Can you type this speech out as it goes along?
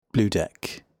Blue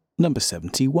Deck, number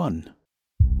 71.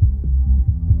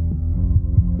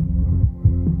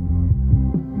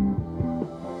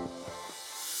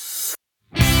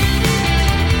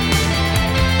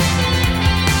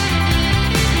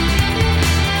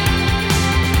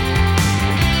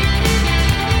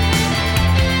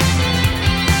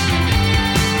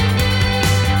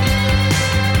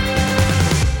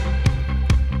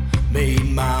 Made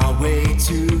my way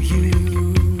to you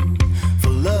for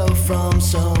love from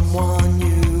someone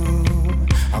new.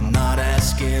 I'm not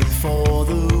asking for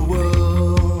the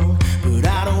world, but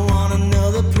I don't want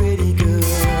another pretty girl.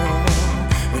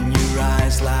 When your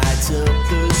eyes light up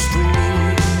the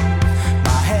street,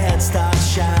 my head starts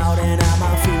shouting at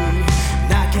my feet,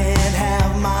 and I can't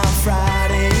have my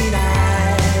Friday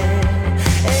night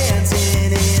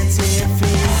ending in feet.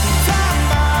 Time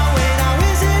my way now,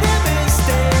 is it a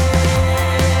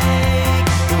mistake?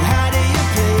 But how do you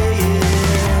play it?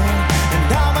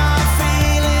 And are my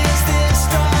feelings this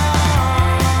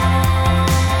strong?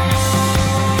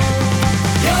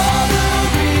 You're the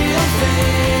real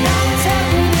thing. It's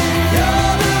happening.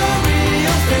 You're the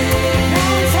real thing.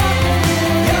 It's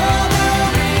happening. You're the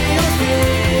real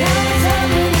thing. It's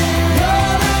happening.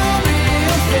 You're the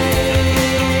real thing.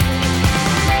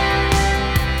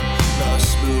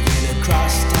 Lost moving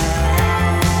across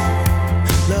town.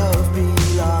 Love be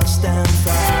lost and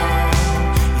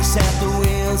found. You set the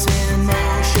wheels in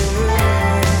motion,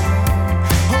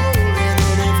 holding the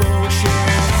devotion.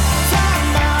 Time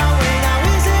my way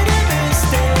now, is it a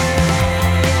mistake?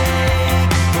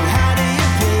 But how do you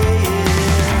play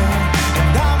it?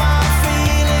 And are my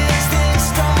feelings this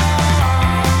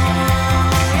strong?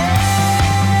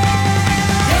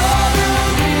 You're the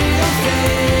real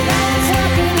thing. It's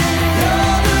happening.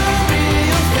 You're the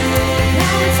real thing.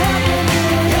 It's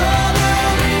happening. You're the real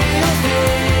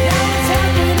thing. It's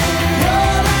happening.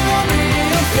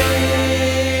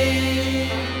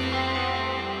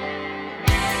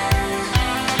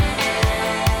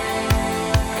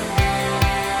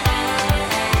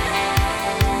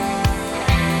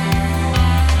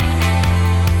 the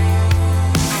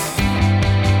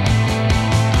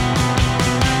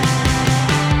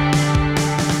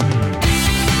real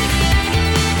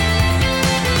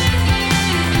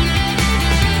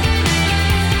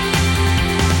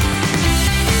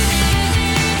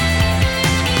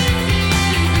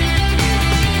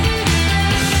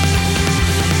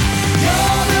thing.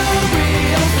 You're the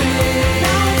real thing.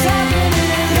 Now it's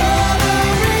happening. You're the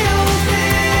real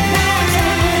thing. Now it's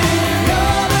happening.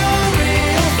 You're the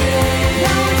real thing.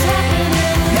 Now it's happening.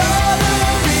 You're the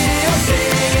real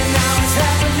thing. Now it's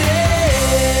happening.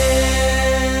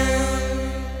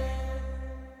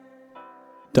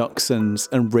 Docksuns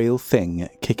and Real Thing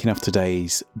kicking off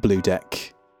today's Blue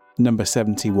Deck, number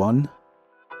 71.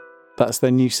 That's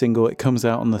their new single. It comes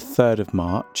out on the 3rd of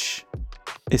March.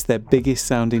 It's their biggest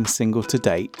sounding single to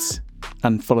date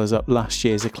and follows up last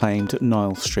year's acclaimed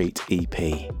Nile Street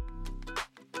EP.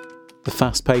 The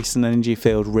fast-paced and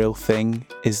energy-filled Real Thing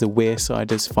is the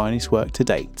Weirsider's finest work to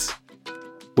date,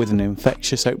 with an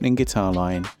infectious opening guitar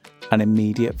line and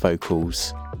immediate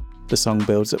vocals. The song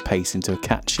builds at pace into a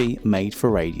catchy,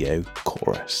 made-for-radio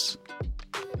chorus.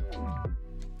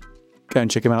 Go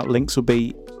and check them out. Links will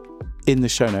be in the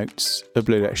show notes at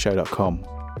bluedeckshow.com.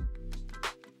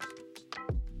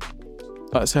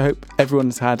 So I hope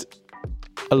everyone's had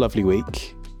a lovely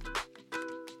week.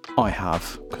 I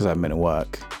have, because I haven't been at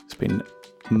work. It's been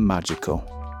magical.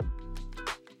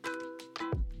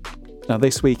 Now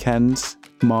this weekend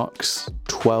marks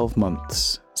 12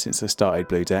 months since I started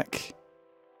Blue Deck.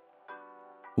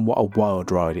 And what a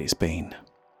wild ride it's been.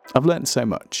 I've learnt so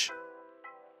much.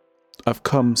 I've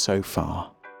come so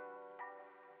far.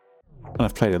 And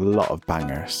I've played a lot of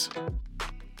bangers.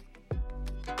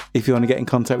 If you want to get in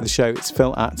contact with the show, it's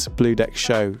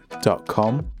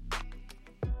phil@bluedeckshow.com.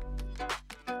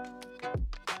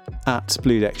 At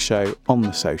Blue Deck Show on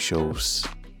the socials.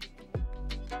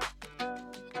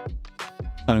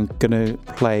 And I'm going to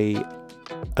play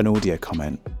an audio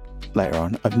comment later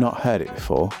on. I've not heard it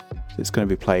before. It's going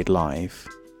to be played live.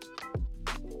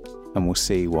 And we'll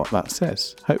see what that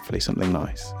says. Hopefully something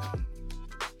nice.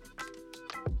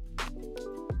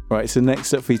 Right, so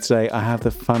next up for you today, I have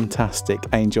the fantastic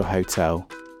Angel Hotel.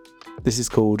 This is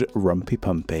called Rumpy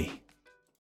Pumpy.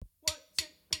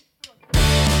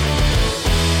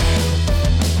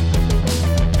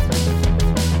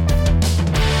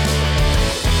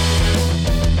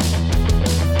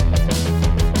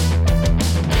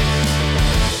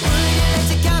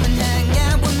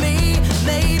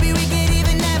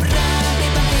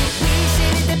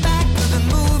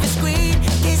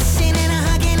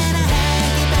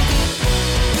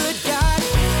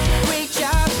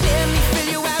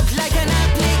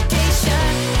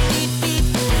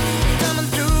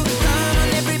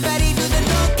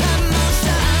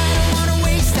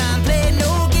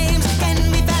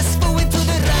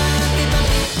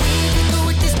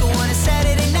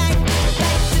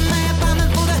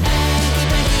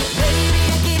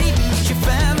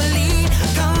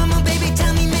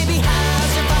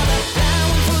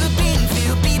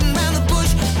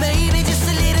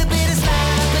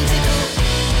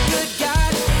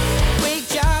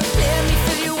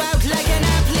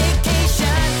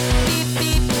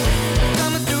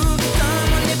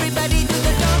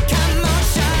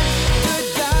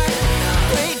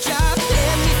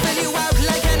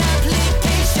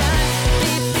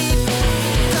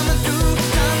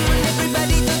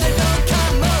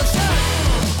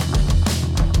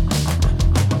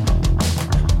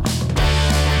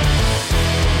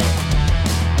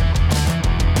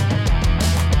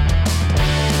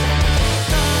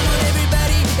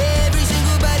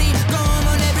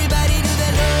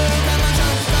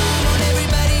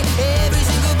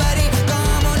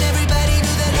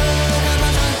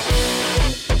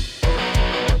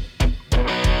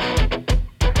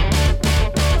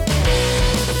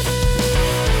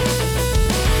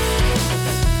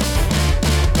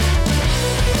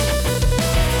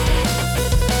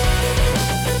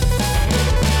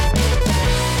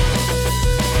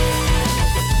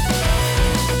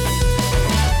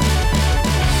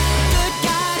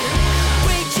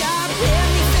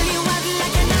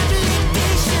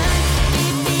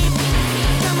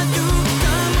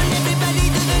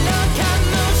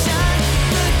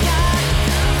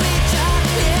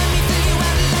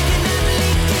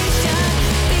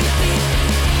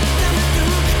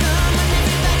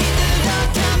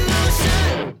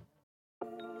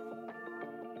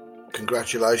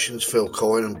 congratulations, Phil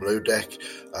Coyne and Blue Deck.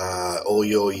 All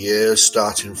your years,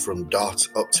 starting from dot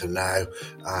up to now.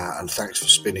 And thanks for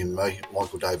spinning me,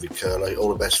 Michael David Curley. All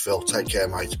the best, Phil. Take care,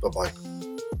 mate. Bye-bye.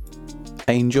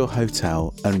 Angel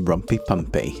Hotel and Rumpy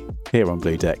Pumpy here on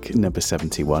Blue Deck number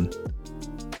 71.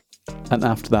 And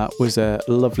after that was a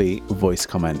lovely voice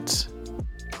comment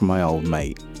from my old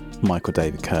mate, Michael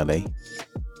David Curley.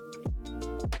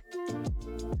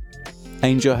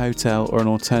 Angel Hotel are an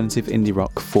alternative indie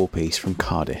rock four-piece from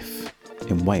Cardiff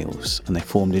in Wales, and they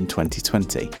formed in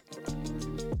 2020.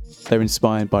 They're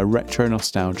inspired by retro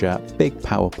nostalgia, big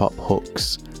power pop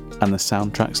hooks, and the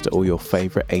soundtracks to all your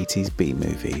favourite 80s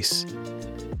B-movies.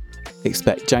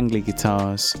 Expect jangly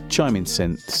guitars, chiming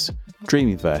synths,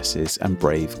 dreamy verses and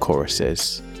brave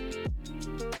choruses.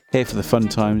 Here for the fun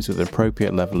times with an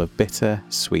appropriate level of bitter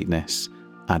sweetness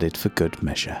added for good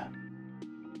measure.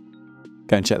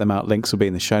 Go and check them out. Links will be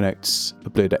in the show notes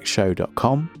at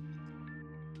bluedeckshow.com.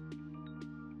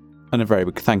 And a very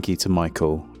big thank you to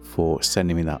Michael for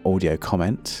sending me that audio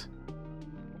comment.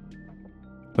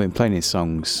 I've been playing his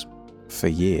songs for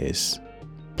years.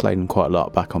 Played them quite a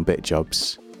lot back on Bit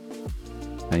Jobs.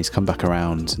 And he's come back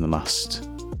around in the last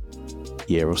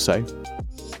year or so.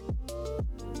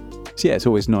 So yeah, it's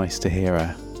always nice to hear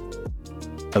a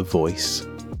voice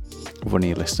of one of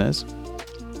your listeners.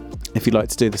 If you'd like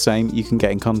to do the same, you can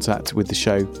get in contact with the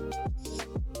show.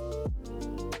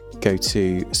 Go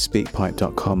to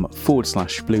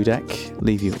speakpipe.com/bluedeck,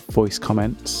 leave your voice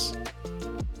comments,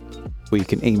 or you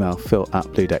can email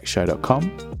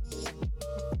phil@bluedeckshow.com,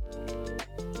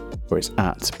 or it's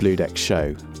at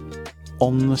bluedeckshow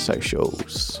on the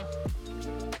socials.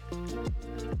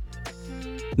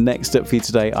 Next up for you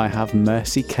today, I have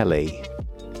Mercy Kelly.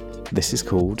 This is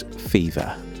called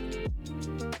Fever.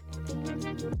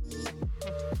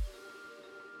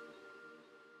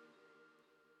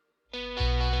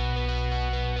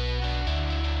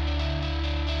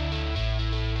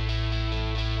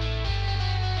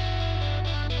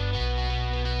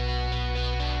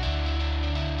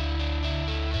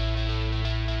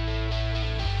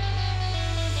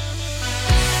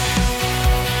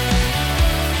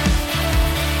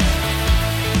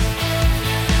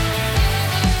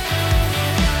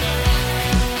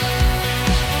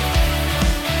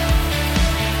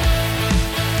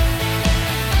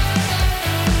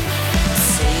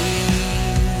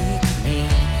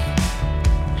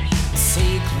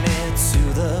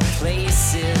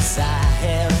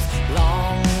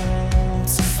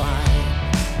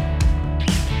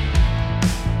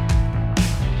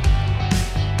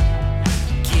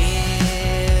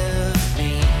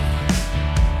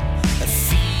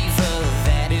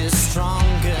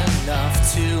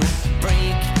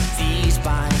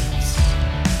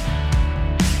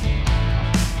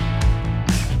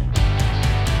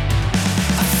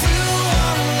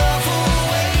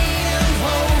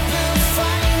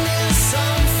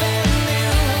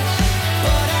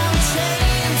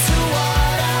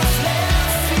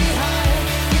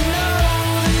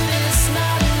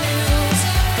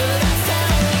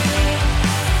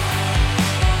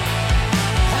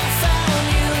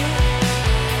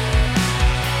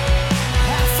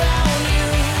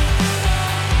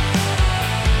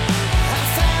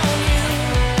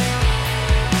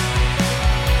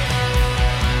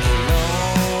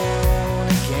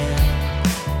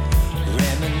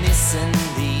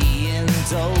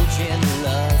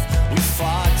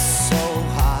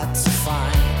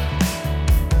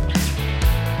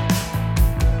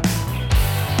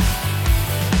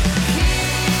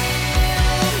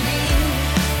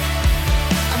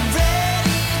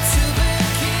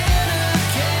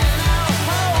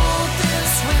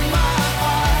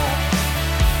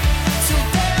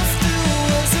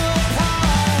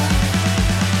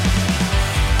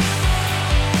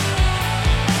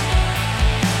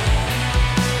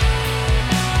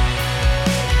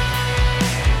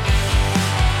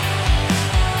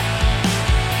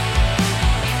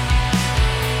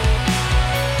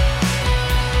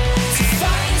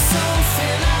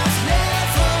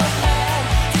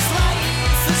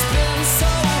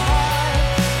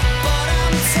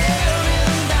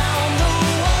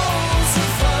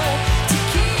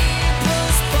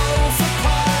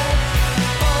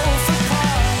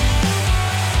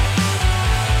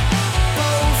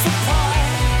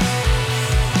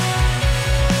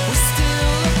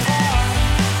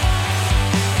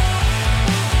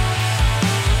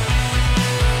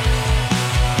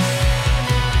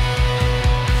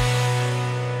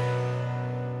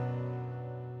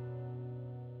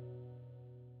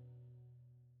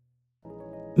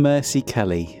 Mercy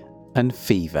Kelly and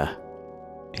Fever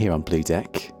here on Blue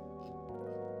Deck.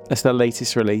 That's their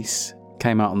latest release,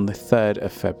 came out on the 3rd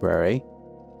of February.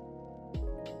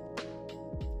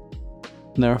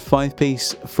 And they're a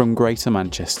 5-piece from Greater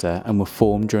Manchester and were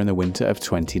formed during the winter of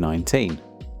 2019.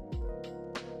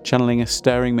 Channeling a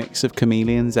stirring mix of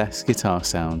Chameleons-esque guitar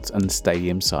sounds and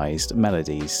stadium-sized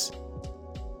melodies.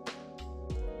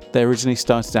 They originally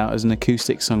started out as an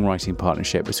acoustic songwriting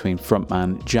partnership between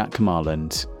frontman Jack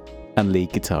Marland and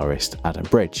lead guitarist Adam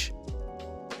Bridge.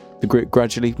 The group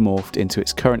gradually morphed into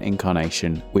its current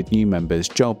incarnation, with new members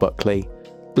Joel Buckley,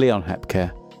 Leon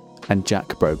Hepker and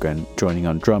Jack Brogan joining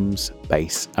on drums,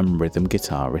 bass and rhythm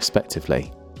guitar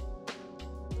respectively.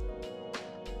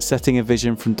 Setting a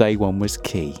vision from day one was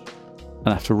key,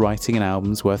 and after writing an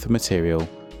album's worth of material,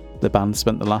 the band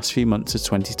spent the last few months of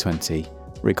 2020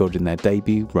 recording their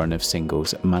debut run of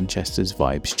singles at Manchester's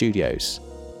Vibe Studios.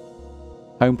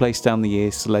 Home place down the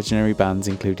years to legendary bands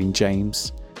including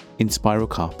James, In Spiral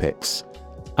Carpets,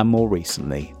 and more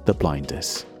recently, The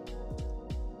Blinders.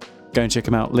 Go and check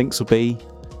them out, links will be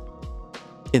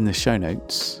in the show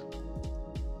notes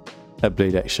at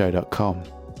bluedeckshow.com.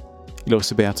 You'll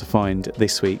also be able to find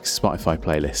this week's Spotify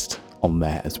playlist on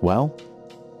there as well,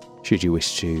 should you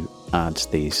wish to add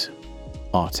these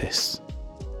artists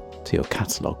to your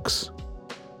catalogues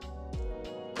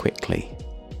quickly.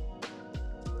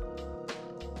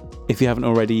 If you haven't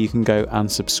already, you can go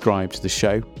and subscribe to the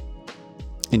show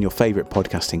in your favourite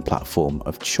podcasting platform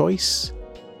of choice.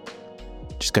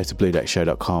 Just go to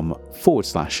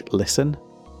bluedeckshow.com/listen,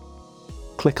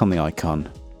 click on the icon,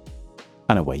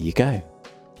 and away you go.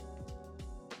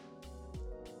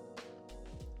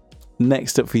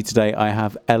 Next up for you today, I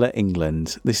have Ella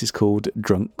England. This is called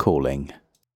Drunk Calling.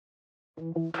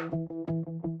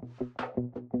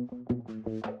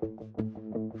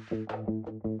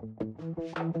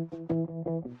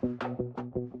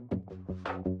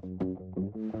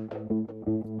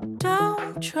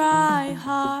 Don't try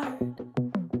hard.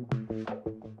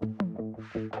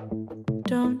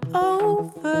 Don't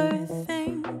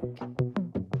overthink.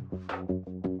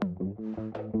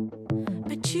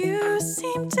 But you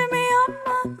seem to be on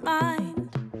my mind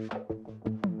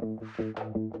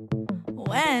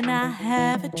when I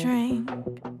have a drink.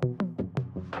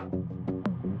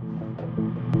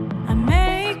 I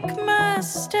make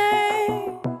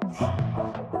mistakes,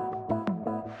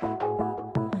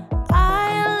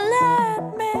 I'll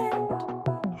admit,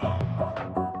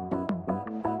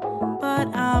 but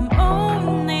I'm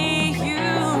only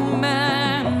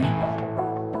human.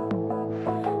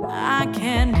 I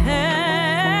can't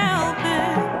help it.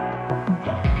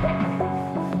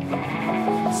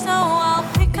 So I'll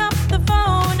pick up the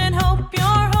phone and hope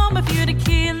you're home if you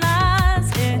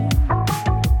tequila's in.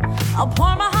 I'll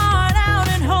pour my heart out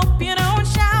and hope you don't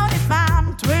shout if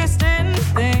I'm twisting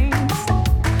things.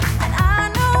 And I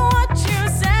know what you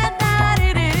said, that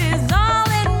it is all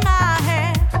in my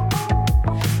head,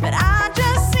 but I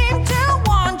just seem to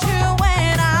want you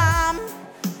when I'm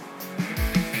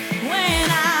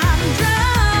drunk,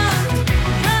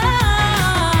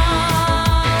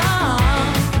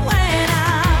 when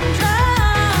I'm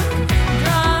drunk.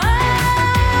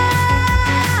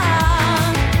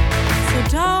 So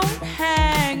don't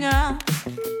hang up.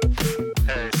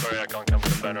 Hey, sorry I can't come to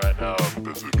the phone right now. I'm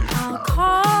busy. I'll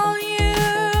call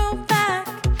you back.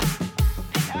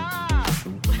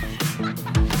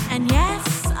 And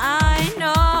yes, I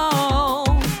know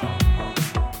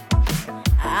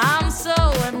I'm so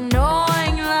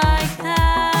annoying like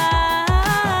that.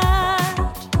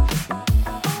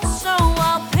 So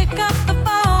I'll pick up the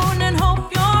phone and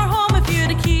hope you're home if your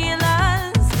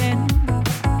tequila's in.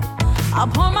 I'll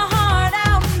pour my heart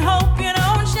out and hope you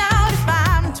don't shout if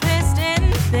I'm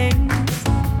twisting things.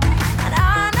 And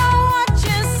I know what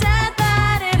you said,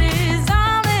 that it is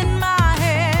all in my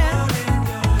head,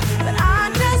 but I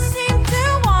just seem to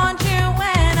want you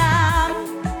when I'm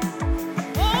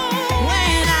drunk,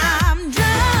 when I'm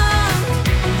drunk,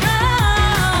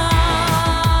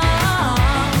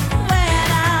 when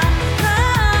I'm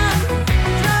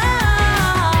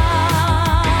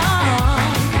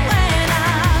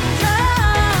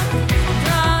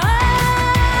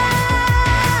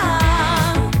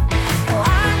drunk. Oh, I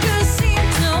just seem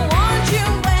to want you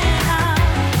when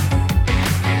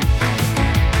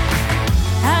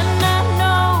and I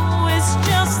know it's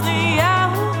just the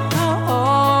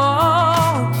alcohol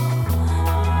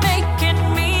making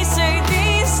me say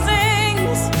these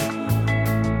things.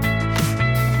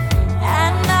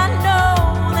 And I know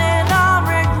that I'll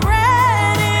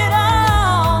regret it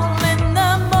all in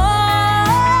the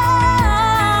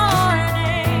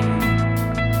morning.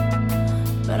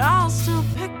 But I'll still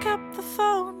pick up the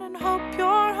phone and hope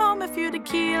you're home if your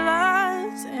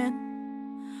tequila's in.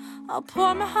 I'll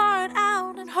pour my heart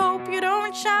out and hope you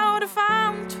don't shout if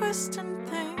I'm twisting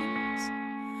things.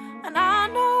 And I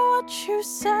know what you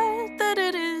said, that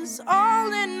it is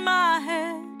all in my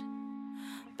head,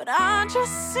 but I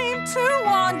just seem to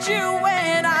want you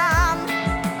when I'm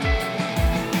drunk,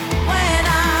 when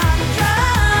I'm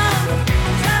drunk,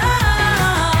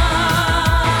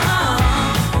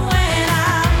 when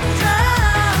I'm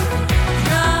drunk.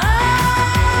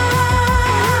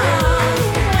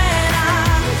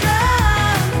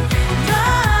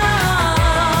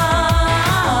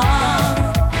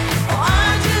 Oh,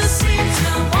 I just seem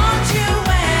to want you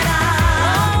when I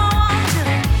want you,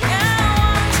 yeah, I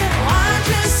want you. Oh, I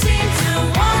just seem to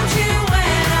want you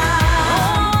when I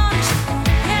want you,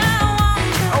 yeah, I want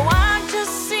you. Oh, I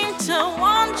just seem to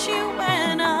want you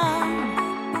when I'm.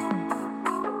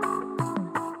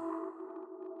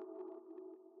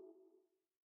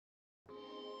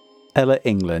 Ella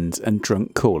England and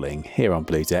Drunk Calling here on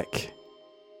Blue Deck.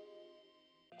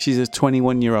 She's a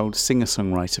 21-year-old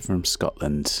singer-songwriter from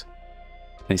Scotland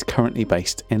and is currently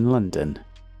based in London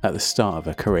at the start of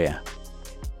her career.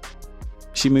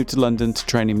 She moved to London to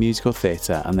train in musical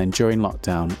theatre and then during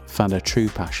lockdown found her true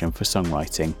passion for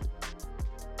songwriting.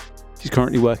 She's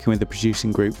currently working with the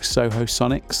producing group Soho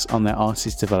Sonics on their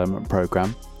artist development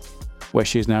programme, where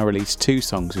she has now released 2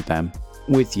 songs with them,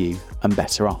 With You and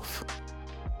Better Off,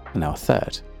 and now a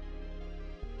third.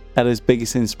 Ella's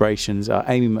biggest inspirations are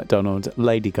Amy Macdonald,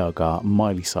 Lady Gaga,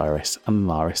 Miley Cyrus and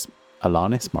Alanis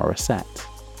Morissette.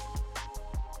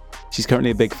 She's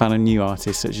currently a big fan of new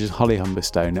artists such as Holly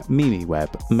Humberstone, Mimi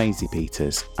Webb, Maisie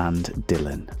Peters and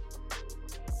Dylan.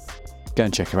 Go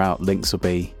and check her out, links will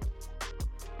be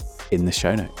in the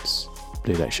show notes,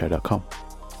 bluedeckshow.com.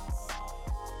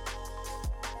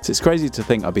 So it's crazy to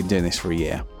think I've been doing this for a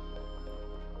year.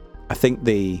 I think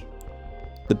the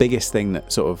biggest thing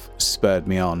that sort of spurred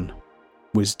me on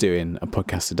was doing a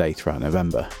podcast a day throughout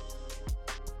November.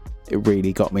 It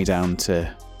really got me down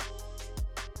to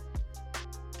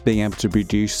being able to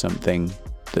produce something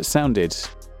that sounded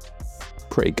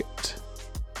pretty good,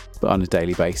 but on a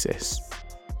daily basis.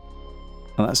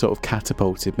 And that sort of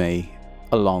catapulted me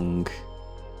along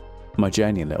my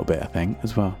journey a little bit, I think,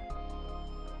 as well.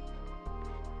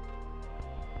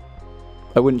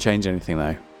 I wouldn't change anything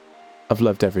though. I've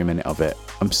loved every minute of it.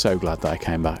 I'm so glad that I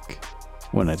came back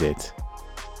when I did.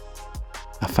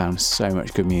 I found so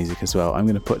much good music as well. I'm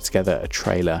going to put together a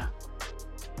trailer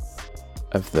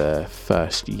of the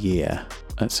first year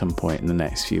at some point in the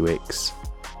next few weeks.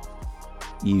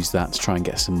 Use that to try and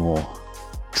get some more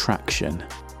traction.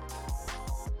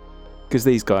 Because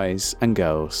these guys and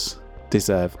girls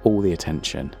deserve all the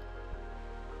attention.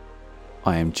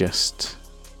 I am just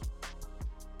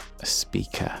a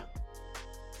speaker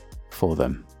for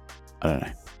them. I don't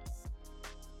know.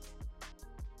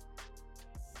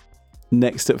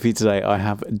 Next up for you today, I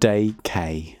have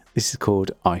DAYK. This is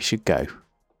called I Should Go.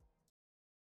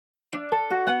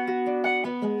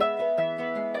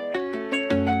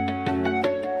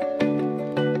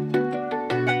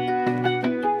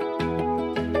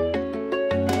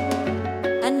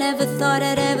 I never thought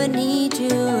I'd ever need you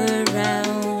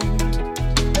around.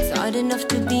 Thought enough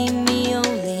to be me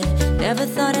only. Never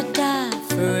thought I'd die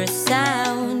for a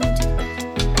sound.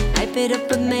 Hype it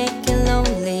up and make it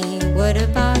lonely. What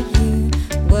about you?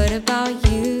 What about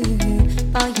you?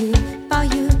 About you,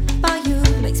 about you, about you.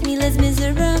 Makes me less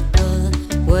miserable.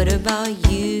 What about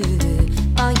you?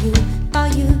 About you,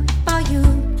 about you, about you.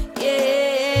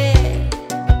 Yeah.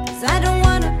 'Cause I don't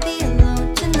wanna be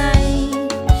alone tonight.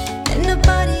 And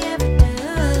nobody ever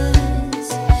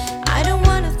does. I don't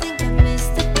wanna think I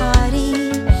missed the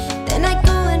party. Then I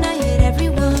go and I hit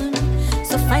everyone.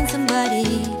 So find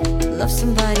somebody, love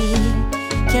somebody,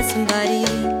 kill somebody,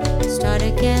 start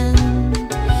again.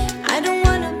 I don't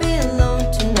wanna be alone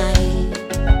tonight.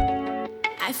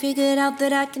 I figured out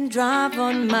that I can drive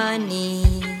on my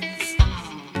knees.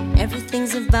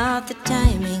 Everything's about the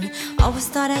timing. Always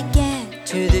thought I'd get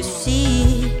to the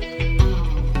sea.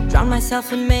 Drown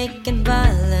myself and make it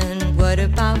violent. What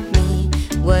about me?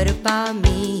 What about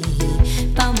me?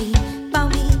 About me, about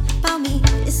me, about me.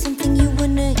 It's something you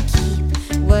wanna keep.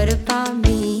 What about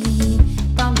me?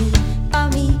 About me, about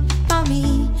me, about me.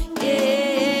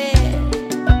 Yeah.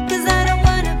 'Cause I don't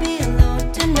wanna be alone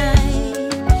tonight.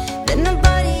 That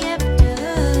nobody ever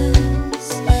does.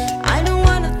 I don't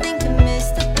wanna think I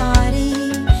missed the party.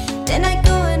 Then I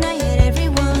go and I hit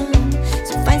everyone.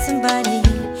 So find somebody,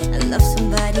 love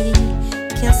somebody,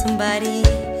 kill somebody,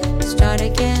 start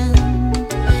again.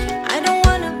 I don't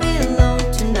wanna be alone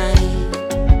tonight.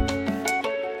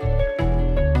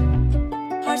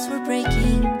 Hearts were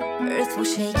breaking, earth was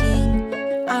shaking.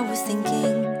 I was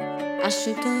thinking, I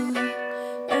should go.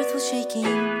 Earth was shaking,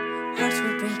 hearts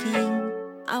were breaking.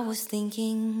 I was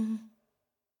thinking.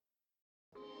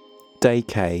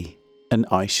 DAYK and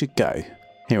I Should Go,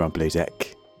 here on Blue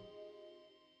Deck.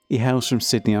 He hails from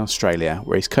Sydney, Australia,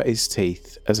 where he's cut his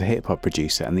teeth as a hip-hop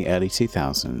producer in the early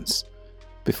 2000s,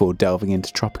 before delving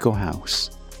into tropical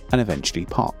house and eventually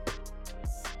pop.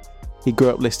 He grew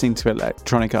up listening to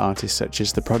electronic artists such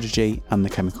as The Prodigy and The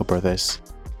Chemical Brothers,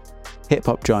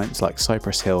 hip-hop giants like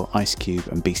Cypress Hill, Ice Cube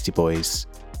and Beastie Boys,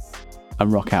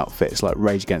 and rock outfits like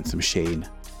Rage Against the Machine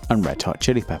and Red Hot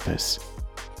Chili Peppers.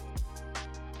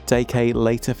 DAYK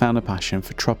later found a passion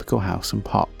for tropical house and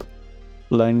pop,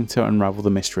 learning to unravel the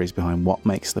mysteries behind what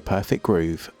makes the perfect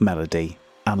groove, melody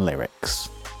and lyrics.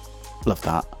 Love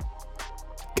that.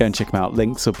 Go and check him out,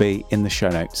 links will be in the show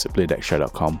notes at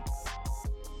bluedeckshow.com.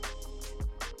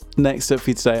 Next up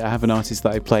for you today, I have an artist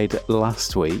that I played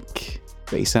last week,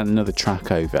 but he sent another track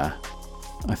over.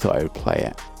 I thought I would play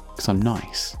it, because I'm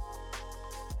nice.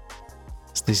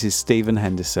 So this is Stephen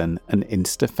Henderson and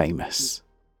Insta Famous.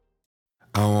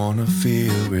 I wanna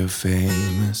feel real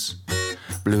famous,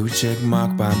 blue check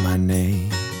mark by my name.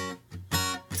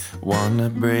 Wanna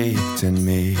break 10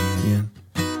 million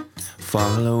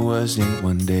followers in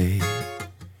one day.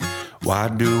 Why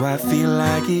do I feel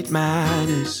like it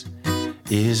matters?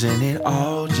 Isn't it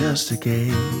all just a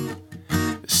game?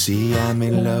 See, I'm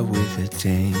in love with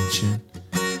attention,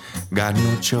 got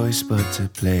no choice but to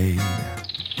play.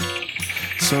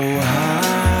 So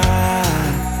high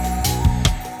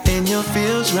in your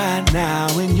feels right now,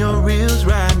 in your reels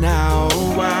right now.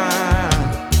 Why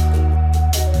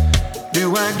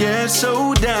do I get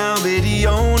so down?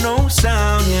 Video, no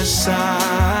sound, yes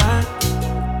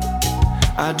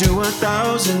I do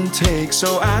 1,000 takes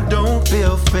so I don't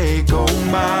feel fake. Oh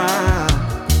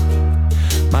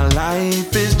my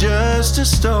life is just a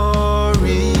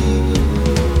story,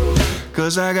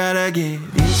 'cause I gotta get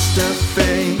Insta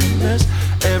famous.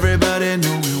 Everybody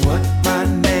knowing what my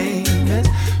name is.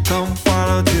 Come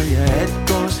follow till your head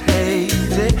goes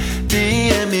hazy.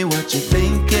 DM me what you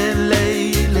thinking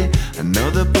lately.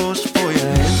 Another post for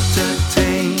your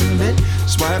entertainment.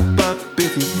 Swipe up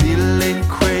if you're feeling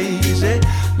crazy.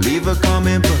 Leave a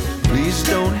comment but please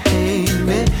don't hate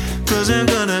me, 'cause I'm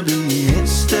gonna be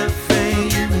Insta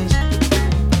famous.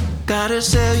 Gotta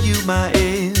sell you my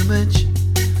image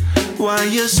while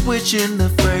you're switching the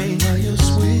frame.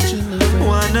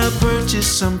 Wanna purchase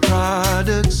some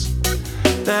products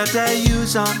that I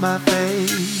use on my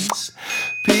face.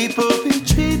 People be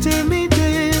treating me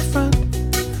different,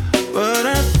 but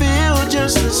I feel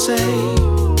just the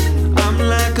same. I'm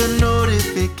like a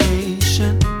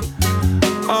notification,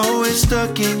 always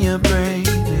stuck in your brain.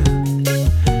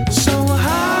 So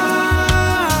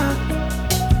high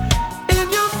in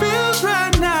your feels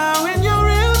right now, in your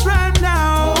reels right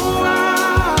now.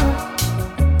 Why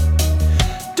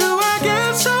do I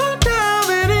get so down?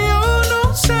 Video, no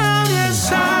sound,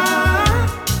 yes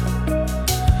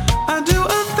I do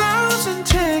 1,000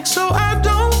 takes so I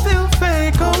don't feel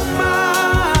fake. Oh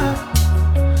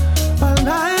my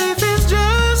life is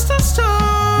just a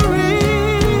story,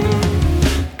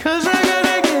 'cause I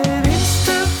gotta get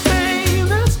Insta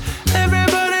famous.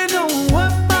 Everybody know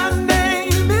what my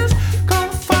name is. Come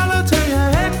follow till your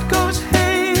head goes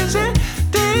hazy.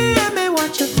 DM me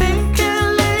what you're thinking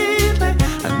lately.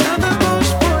 Another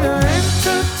post for your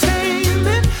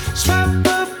entertainment. Swipe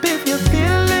up if you're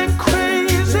feeling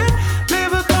crazy.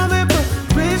 Leave a comment but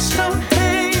please don't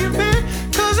hate me,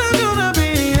 'cause I'm gonna be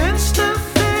Insta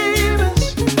famous.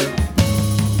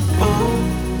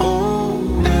 Oh,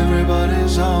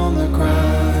 everybody's on the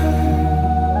grind.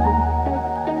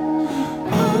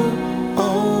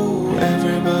 Oh,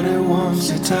 everybody wants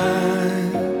your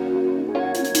time.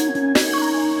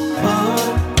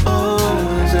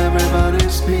 Oh, is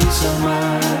everybody's peace of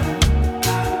mind.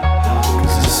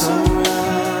 'Cause it's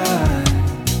alright,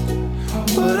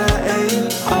 but I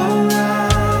ain't alright.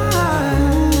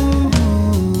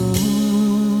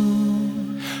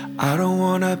 I don't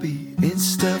wanna be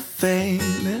Insta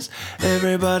famous.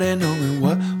 Everybody knowing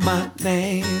what my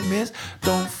name is.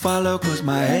 Don't follow 'cause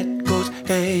my head goes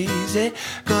hazy.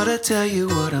 Gotta tell you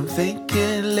what I'm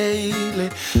thinking lately.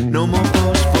 No more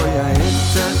posts for your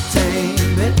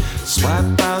entertainment.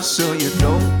 Swipe out so you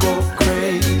don't go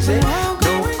crazy. No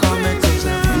comment 'cause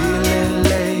I'm feeling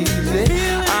lazy.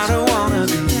 I don't wanna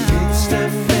be Insta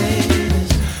famous.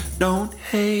 Don't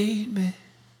hate me.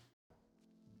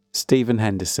 Stephen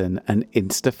Henderson and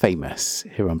Insta Famous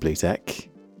here on Blue Deck.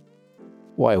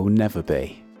 What I will never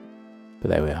be,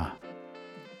 but there we are.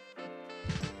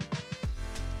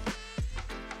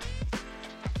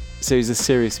 So he's a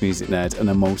serious music nerd and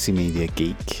a multimedia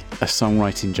geek. a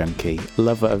songwriting junkie,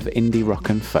 lover of indie rock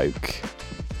and folk,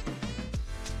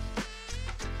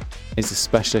 is a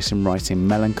specialist in writing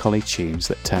melancholy tunes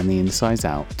that turn the insides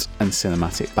out and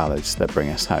cinematic ballads that bring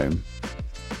us home.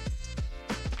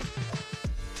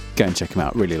 Go and check him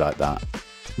out, really like that.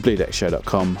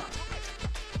 BlueDeckShow.com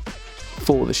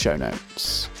for the show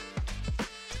notes.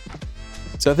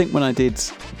 So I think when I did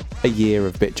a year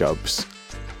of bit jobs,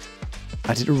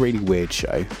 I did a really weird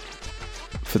show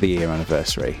for the year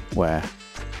anniversary where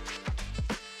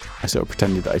I sort of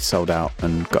pretended that I'd sold out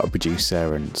and got a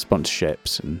producer and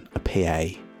sponsorships and a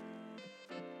PA.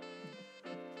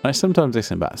 And I sometimes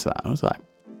listen back to that and I was like,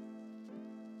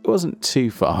 it wasn't too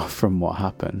far from what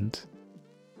happened.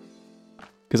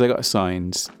 Because I got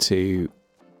assigned to,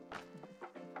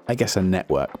 I guess, a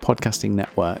network, podcasting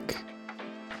network.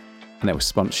 And there were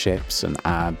sponsorships and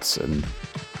ads and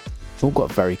it all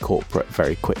got very corporate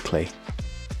very quickly.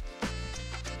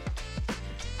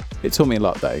 It taught me a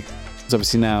lot though. Because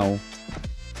obviously now I'm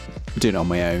doing it on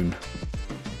my own.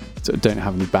 So I don't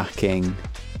have any backing.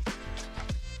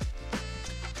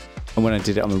 And when I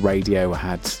did it on the radio, I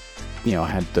had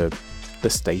the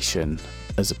station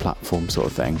as a platform sort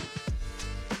of thing.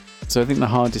 So I think the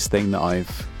hardest thing that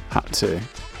I've had to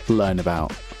learn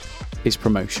about is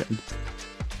promotion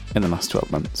in the last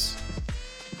 12 months.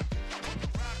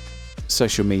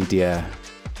 Social media,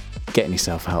 getting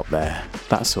yourself out there,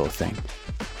 that sort of thing.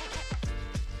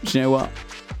 Do you know what?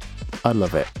 I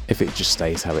love it if it just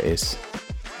stays how it is.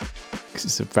 Because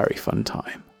it's a very fun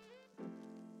time.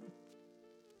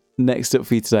 Next up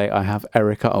for you today, I have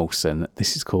Erika Olson.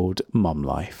 This is called Mom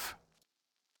Life.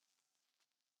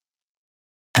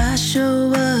 I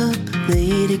show up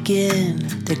late again.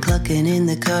 They're clucking in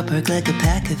the car park like a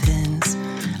pack of hens.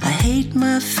 I hate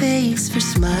my face for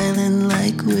smiling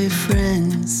like we're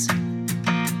friends.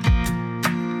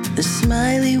 The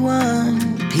smiley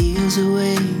one peels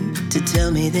away to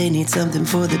tell me they need something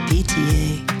for the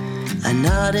PTA. I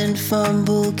nod and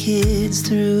fumble kids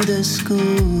through the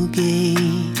school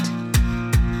gate.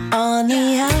 On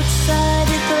the outside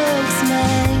it looks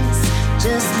nice.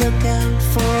 Just look out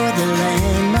for the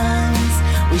landmines.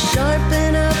 We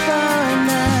sharpen up our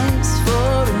knives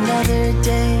for another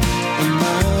day in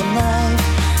mom life.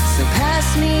 So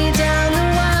pass me down the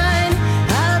wine.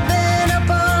 I've been up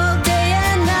all day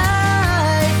and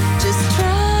night, just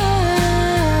trying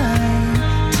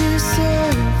to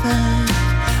survive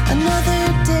another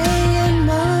day in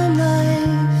mom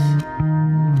life.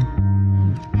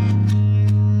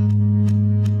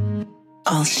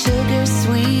 All sugar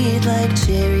sweet like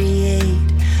cherryade,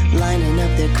 lining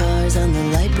up their cars on the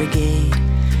light brigade.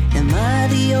 Am I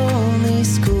the only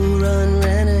school-run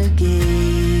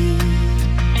renegade?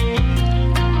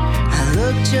 I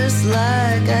look just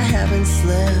like I haven't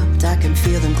slept. I can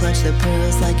feel them clutch their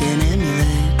pearls like an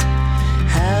amulet.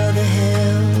 How the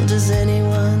hell does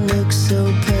anyone look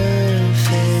so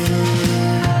perfect?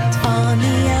 On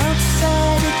the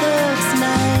outside it looks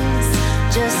nice.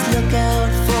 Just look out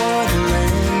for the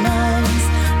landmines.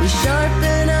 We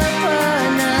sharpen up our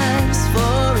knives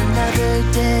for another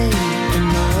day in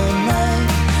mom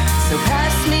life. So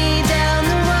pass me down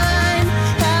the wine.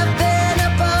 I've been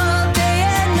up all day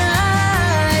and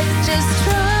night, just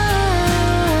trying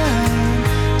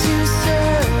to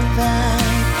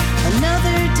survive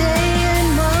another day in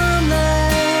mom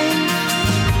life.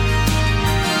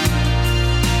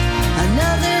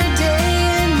 Another day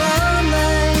in mom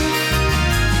life.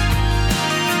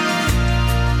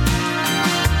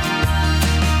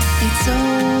 It's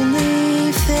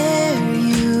only fair,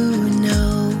 you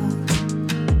know.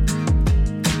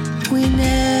 We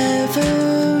never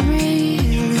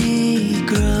really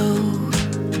grow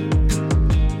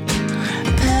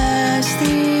past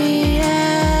the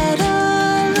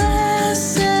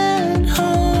adolescent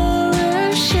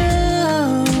horror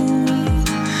show.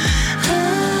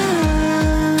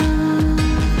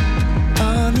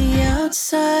 On the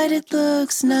outside it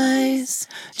looks nice.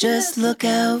 Just look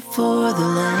out for the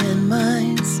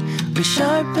landmines. We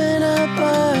sharpen up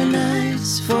our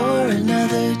knives for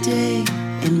another day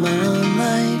in mom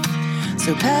life.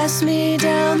 So pass me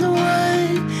down the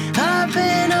wine. I've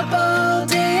been up all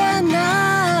day and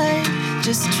night,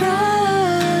 just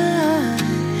trying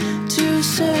to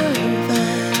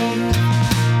survive.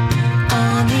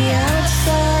 On the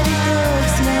outside it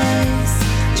looks nice.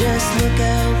 Just look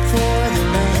out for the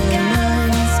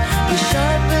landmines. We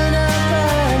sharpen up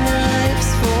our knives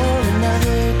for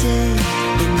another day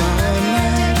in mom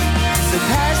life. So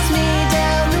pass me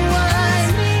down the wine.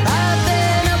 I've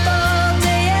been up all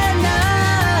day and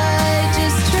night,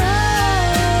 just trying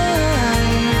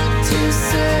to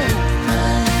survive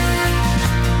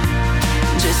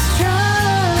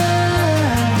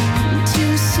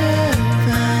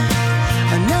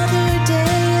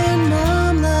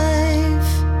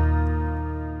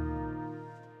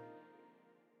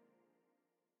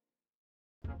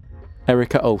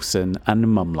Erika Olson and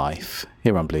Mum Life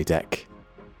here on Blue Deck.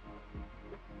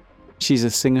 She's a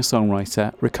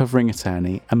singer-songwriter, recovering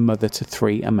attorney and mother to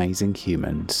 3 amazing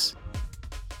humans.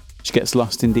 She gets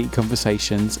lost in deep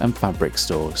conversations and fabric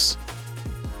stores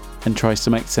and tries to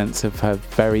make sense of her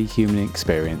very human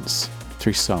experience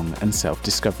through song and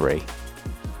self-discovery.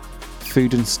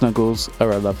 Food and snuggles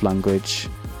are her love language,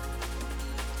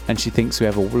 and she thinks we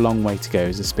have a long way to go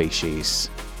as a species,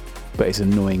 but is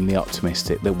annoyingly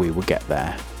optimistic that we will get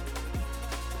there.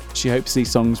 She hopes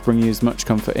these songs bring you as much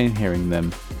comfort in hearing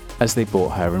them as they brought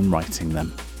her in writing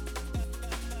them.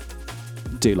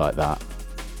 Do like that.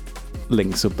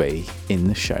 Links will be in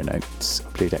the show notes,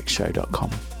 bluedeckshow.com.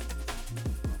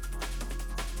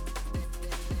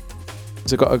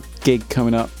 So I've got a gig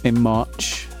coming up in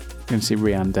March. I'm going to see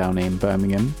Rianne down in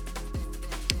Birmingham.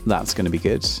 That's going to be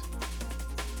good.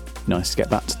 Nice to get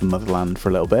back to the motherland for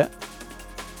a little bit.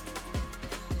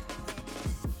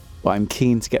 But I'm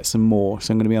keen to get some more,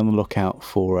 so I'm going to be on the lookout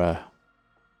for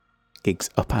gigs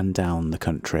up and down the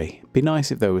country. Be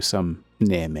nice if there was some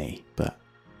near me, but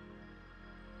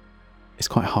it's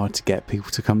quite hard to get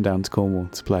people to come down to Cornwall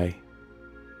to play.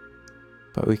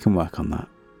 But we can work on that.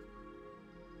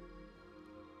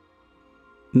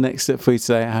 Next up for you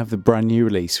today, I have the brand new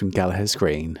release from Gallaher's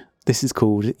Green. This is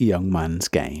called Young Man's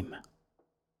Game.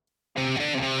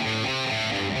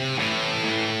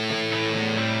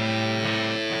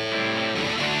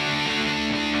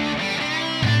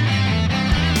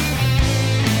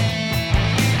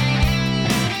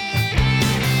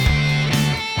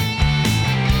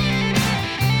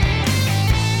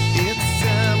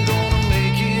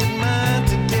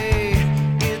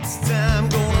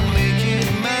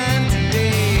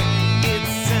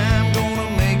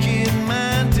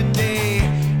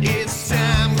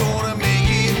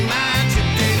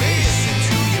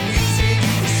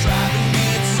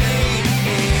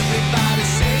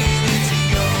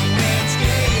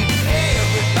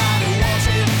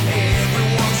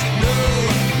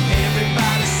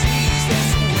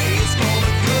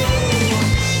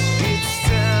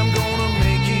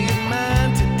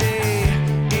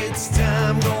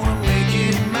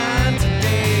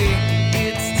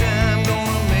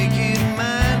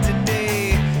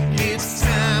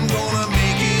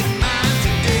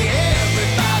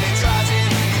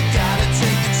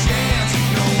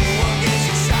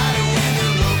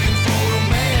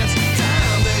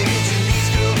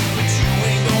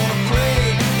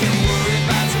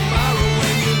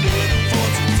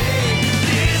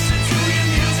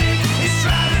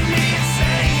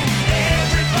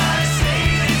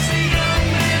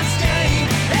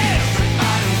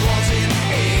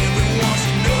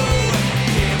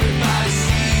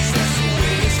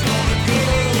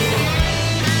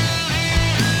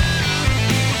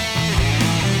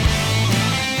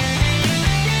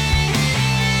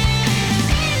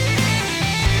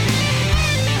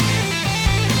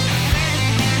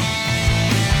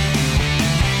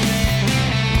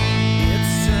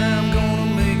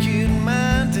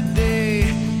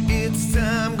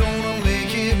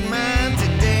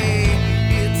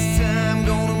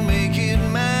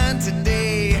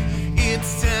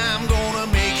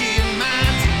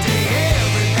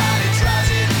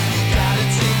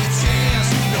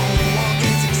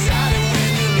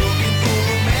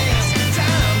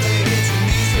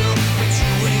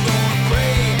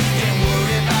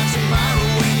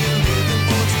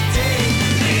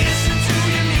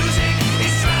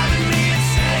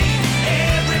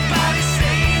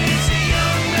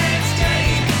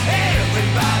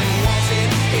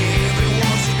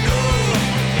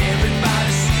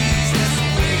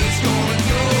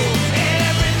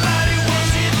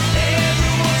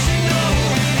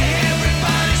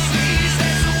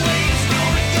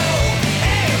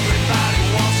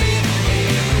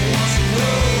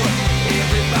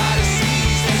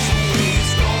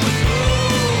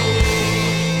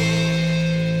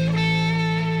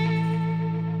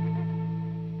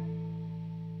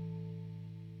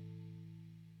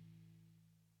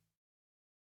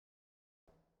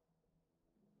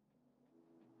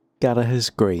 Gallaher's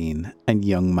Green and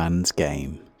Young Man's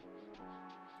Game.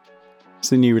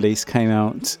 So the new release came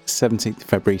out 17th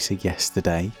February, so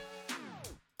yesterday.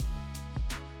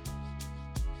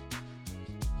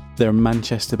 They're a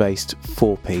Manchester-based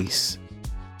 4-piece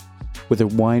with a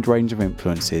wide range of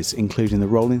influences, including the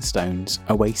Rolling Stones,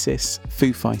 Oasis,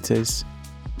 Foo Fighters,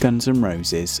 Guns N'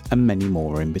 Roses, and many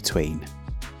more in between.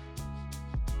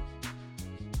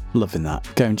 Loving that.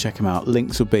 Go and check them out.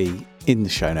 Links will be in the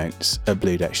show notes at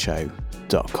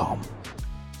bluedeckshow.com.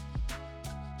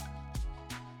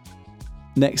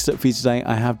 Next up for you today,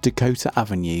 I have Dakota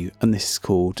Avenue, and this is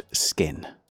called Skin.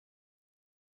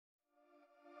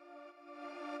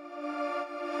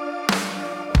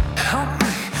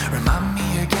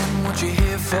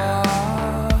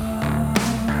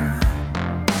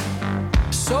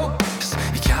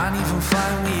 if I'm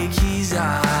fine where your keys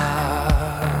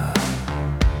are.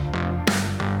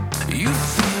 You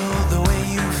feel the way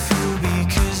you feel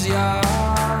because you're.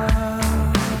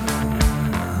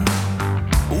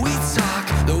 We talk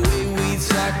the way we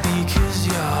talk because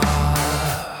you're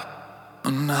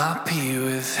unhappy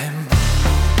with him.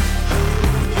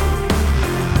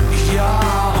 You're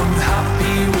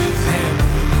unhappy with him.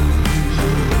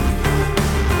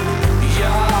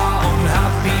 You're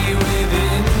unhappy with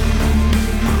him.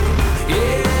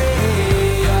 Yeah,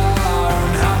 you're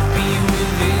unhappy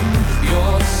within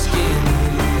your skin.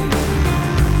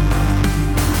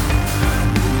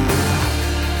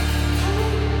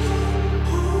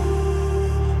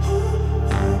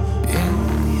 In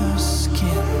your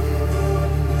skin.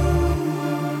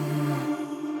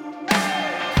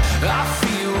 I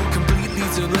feel completely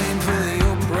to blame for the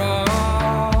uproar.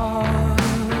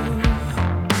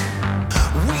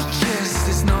 We kissed,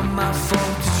 it's not my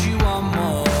fault that you are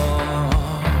more.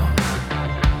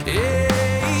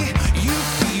 Hey, you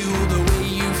feel the way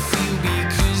you feel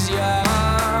because you're.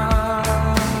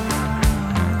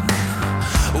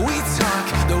 We talk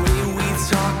the way we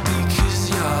talk because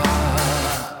you're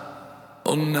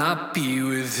unhappy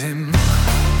with him.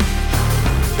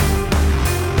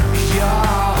 You're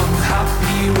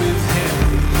unhappy with him.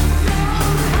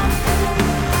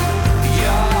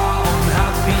 You're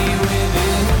unhappy with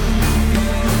him.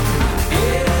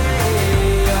 Yeah,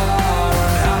 you're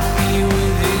unhappy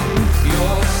within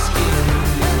your skin.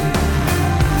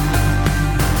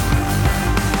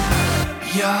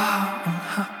 You're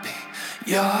unhappy.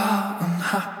 You're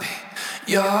unhappy.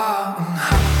 You're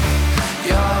unhappy.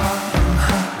 You're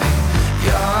unhappy.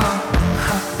 You're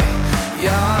unhappy.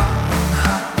 You're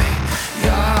unhappy.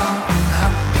 You're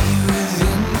unhappy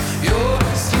within your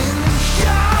skin.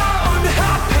 You're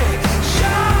unhappy.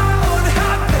 You're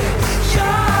unhappy.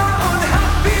 You're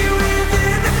unhappy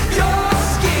within your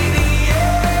skin.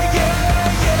 Yeah, yeah,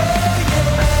 yeah,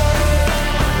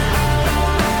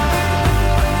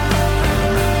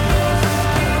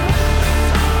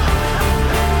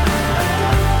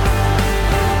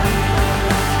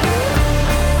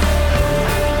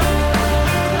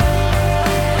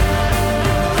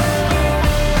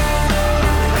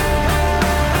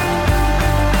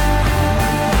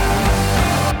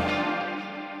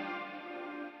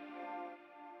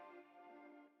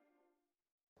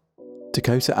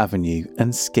 Dakota Avenue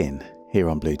and Skin here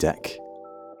on Blue Deck.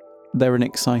 They're an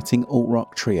exciting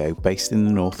alt-rock trio based in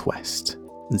the Northwest,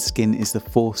 and Skin is the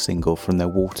fourth single from their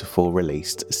Waterfall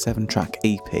released 7-track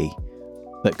EP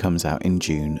that comes out in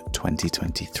June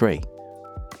 2023.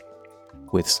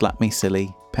 With Slap Me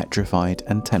Silly, Petrified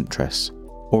and Temptress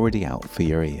already out for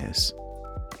your ears.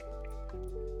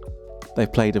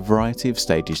 They've played a variety of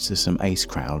stages to some ace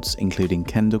crowds including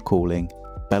Kendall Calling,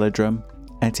 Belladrum,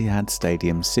 Etihad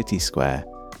Stadium City Square,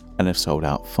 and have sold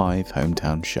out 5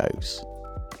 hometown shows.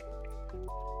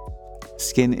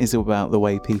 Skin is about the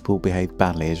way people behave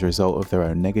badly as a result of their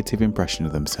own negative impression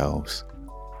of themselves,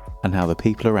 and how the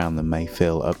people around them may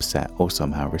feel upset or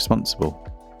somehow responsible.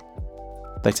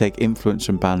 They take influence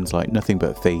from bands like Nothing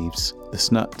But Thieves, The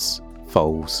Snuts,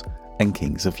 Foals, and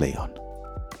Kings of Leon.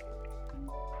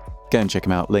 Go and check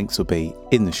them out, links will be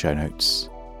in the show notes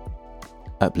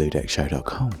at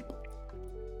bluedeckshow.com.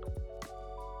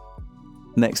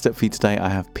 Next up for you today, I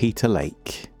have Peter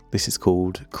Lake. This is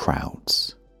called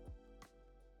Crowds.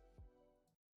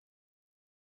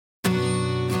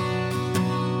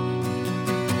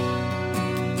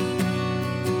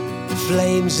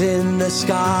 Flames in the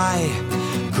sky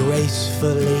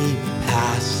gracefully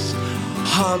pass,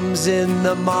 hums in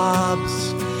the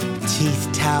mobs, teeth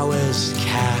towers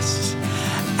cast,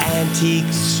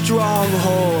 antique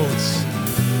strongholds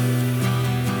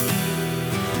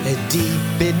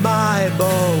deep in my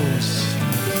bones.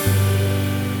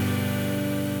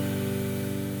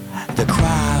 The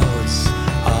crowds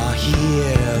are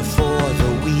here for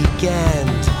the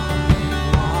weekend.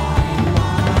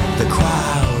 The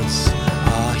crowds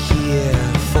are here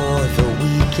for the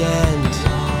weekend.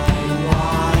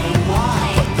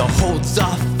 But the holds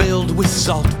are filled with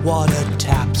saltwater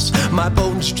taps. My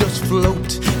bones just float,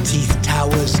 teeth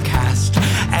towers cast,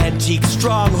 antique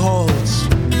strongholds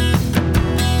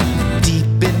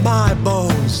deep in my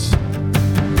bones.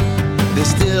 There's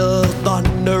still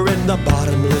thunder in the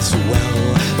bottomless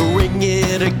well. Ring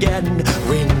it again,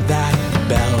 ring that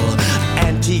bell.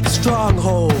 Antique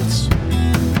strongholds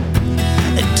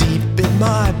deep in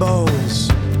my bones.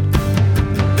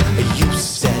 You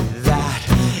said that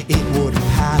it would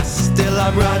pass, still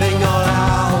I'm running all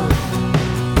out.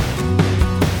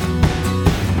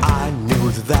 I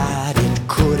knew that it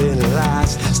couldn't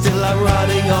last, still I'm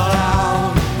running all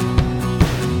out.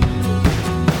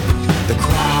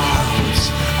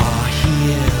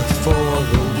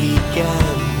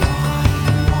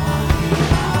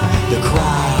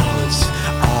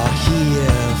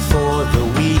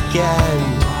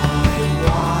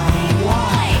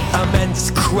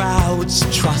 crowds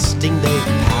trusting they've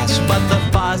passed, but the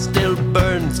fire still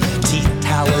burns, teeth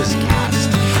towers cast,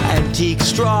 antique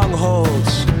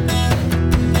strongholds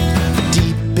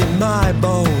deep in my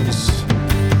bones.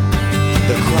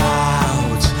 The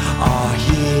crowds are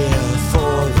here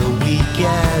for the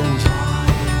weekend.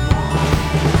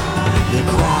 The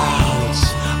crowds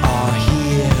are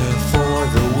here for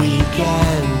the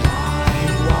weekend.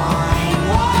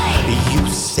 You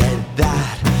said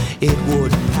that it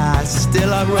would pass,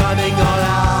 still I'm running all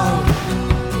out.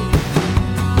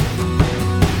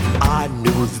 I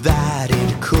knew that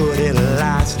it couldn't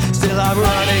last, still I'm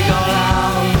running all out.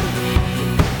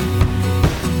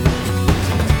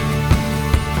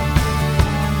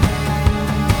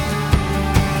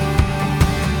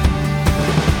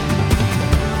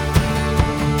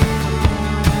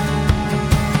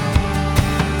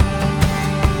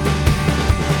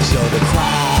 So the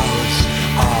crowds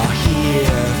are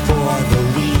here for the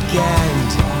weekend.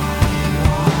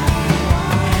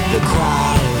 The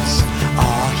crowds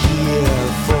are here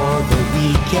for the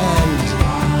weekend.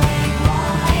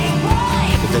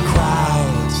 The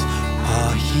crowds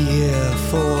are here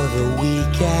for the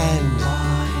weekend.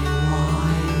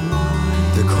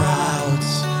 The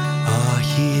crowds are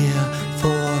here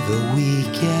for the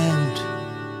weekend.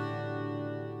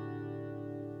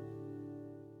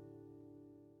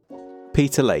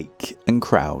 Peter Lake and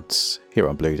Crowds here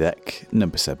on Blue Deck,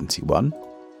 number 71.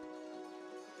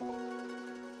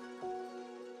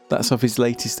 That's off his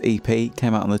latest EP,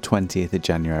 came out on the 20th of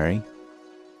January.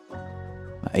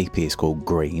 That EP is called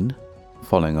Green,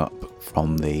 following up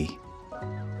from the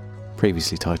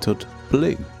previously titled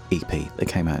Blue EP that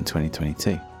came out in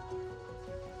 2022.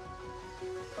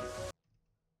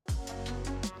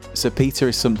 So Peter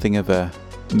is something of a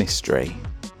mystery.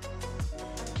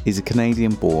 He's a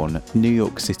Canadian-born, New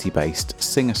York City-based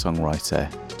singer-songwriter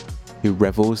who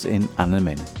revels in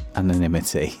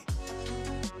anonymity.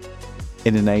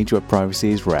 In an age where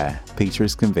privacy is rare, Peter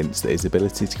is convinced that his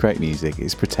ability to create music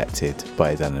is protected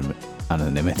by his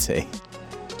anonymity.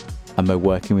 And by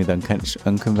working with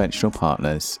unconventional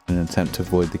partners in an attempt to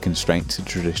avoid the constraints of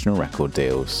traditional record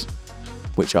deals,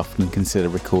 which often consider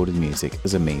recorded music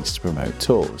as a means to promote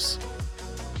tours.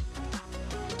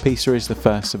 Peter is the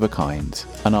first of a kind,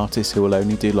 an artist who will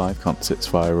only do live concerts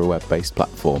via a web-based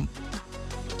platform,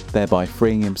 thereby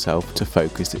freeing himself to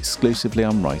focus exclusively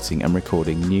on writing and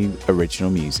recording new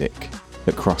original music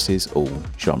that crosses all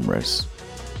genres.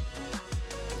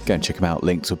 Go and check him out,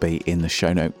 links will be in the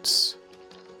show notes.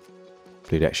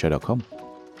 BlueDeckShow.com.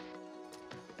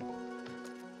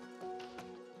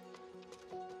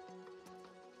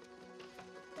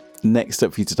 Next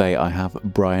up for you today, I have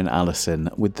Brian Allison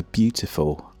with the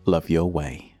beautiful Love Your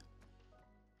Way.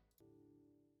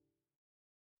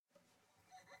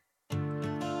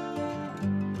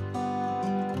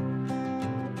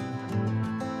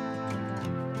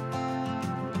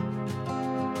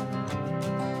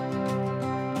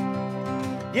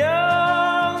 You're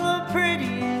the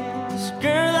prettiest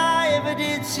girl I ever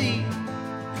did see,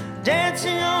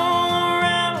 dancing all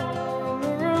around the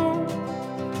room.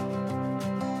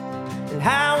 And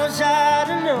how was I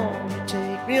to know you'd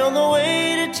take me all the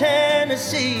way to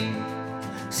Tennessee?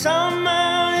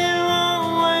 Somehow you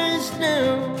always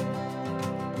knew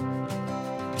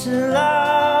to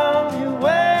love your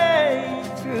way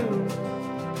through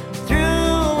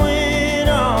it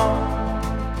all.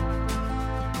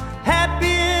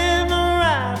 Happy ever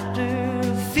after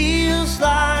feels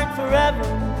like forever.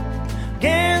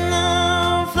 Again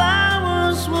the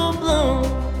flowers will bloom.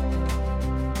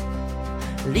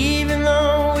 And even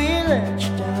though we let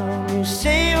you down, you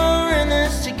say we're in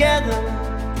this together.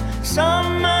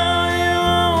 Somehow you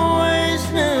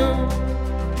always knew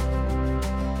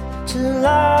to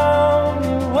love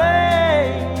your way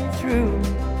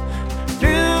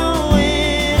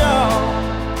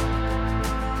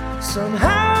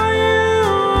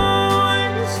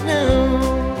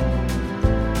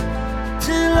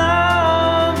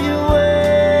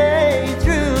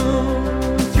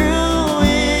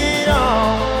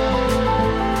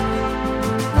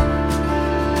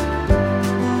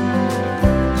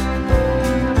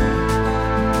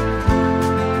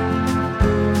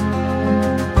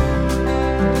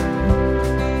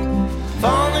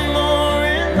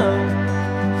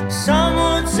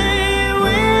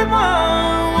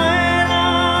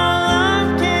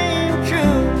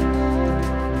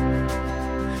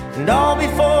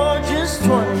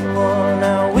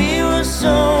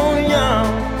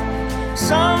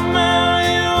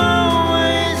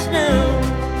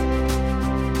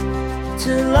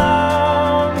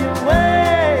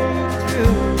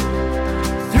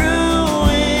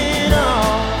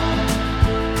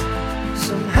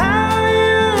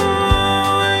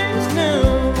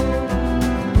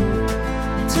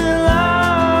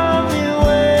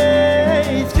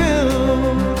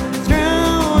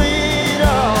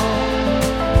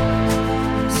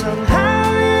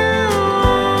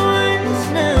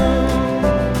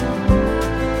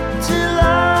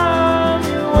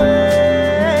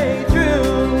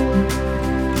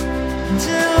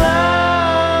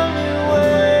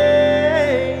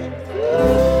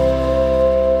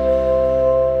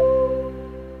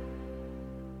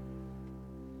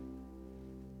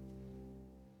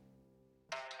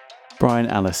Brian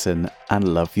Allison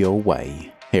and Love Your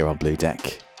Way here on Blue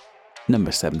Deck,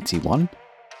 number 71.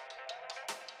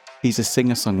 He's a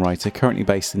singer-songwriter currently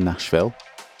based in Nashville,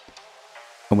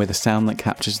 and with a sound that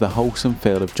captures the wholesome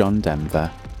feel of John Denver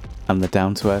and the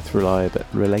down-to-earth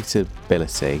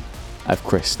relatability of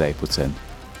Chris Stapleton,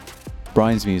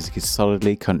 Brian's music is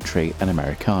solidly country and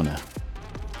Americana,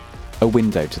 a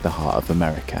window to the heart of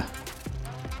America.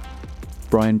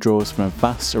 Brian draws from a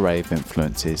vast array of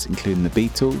influences, including the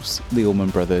Beatles, the Allman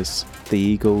Brothers, the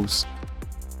Eagles,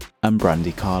 and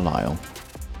Brandi Carlile.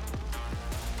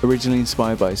 Originally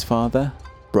inspired by his father,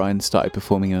 Brian started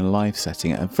performing in a live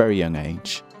setting at a very young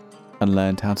age and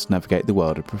learned how to navigate the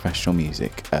world of professional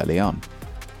music early on.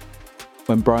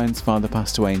 When Brian's father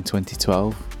passed away in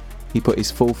 2012, he put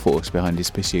his full force behind his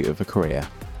pursuit of a career,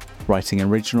 writing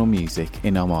original music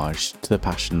in homage to the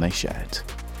passion they shared.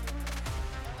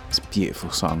 It's a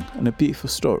beautiful song and a beautiful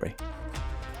story.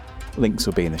 Links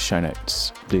will be in the show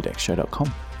notes,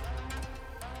 bluedeckshow.com.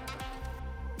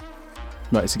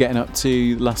 Right, so getting up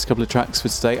to the last couple of tracks for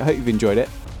today. I hope you've enjoyed it.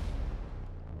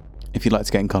 If you'd like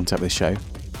to get in contact with the show,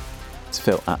 it's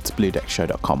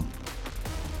phil@bluedeckshow.com.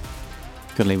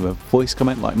 You can leave a voice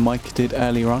comment like Mike did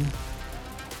earlier on.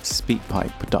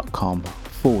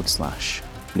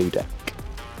 speakpipe.com/bluedeck.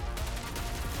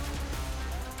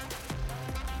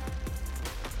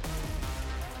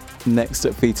 Next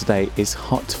up for you today is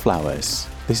Hotflowers.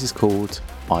 This is called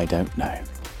I Don't Know.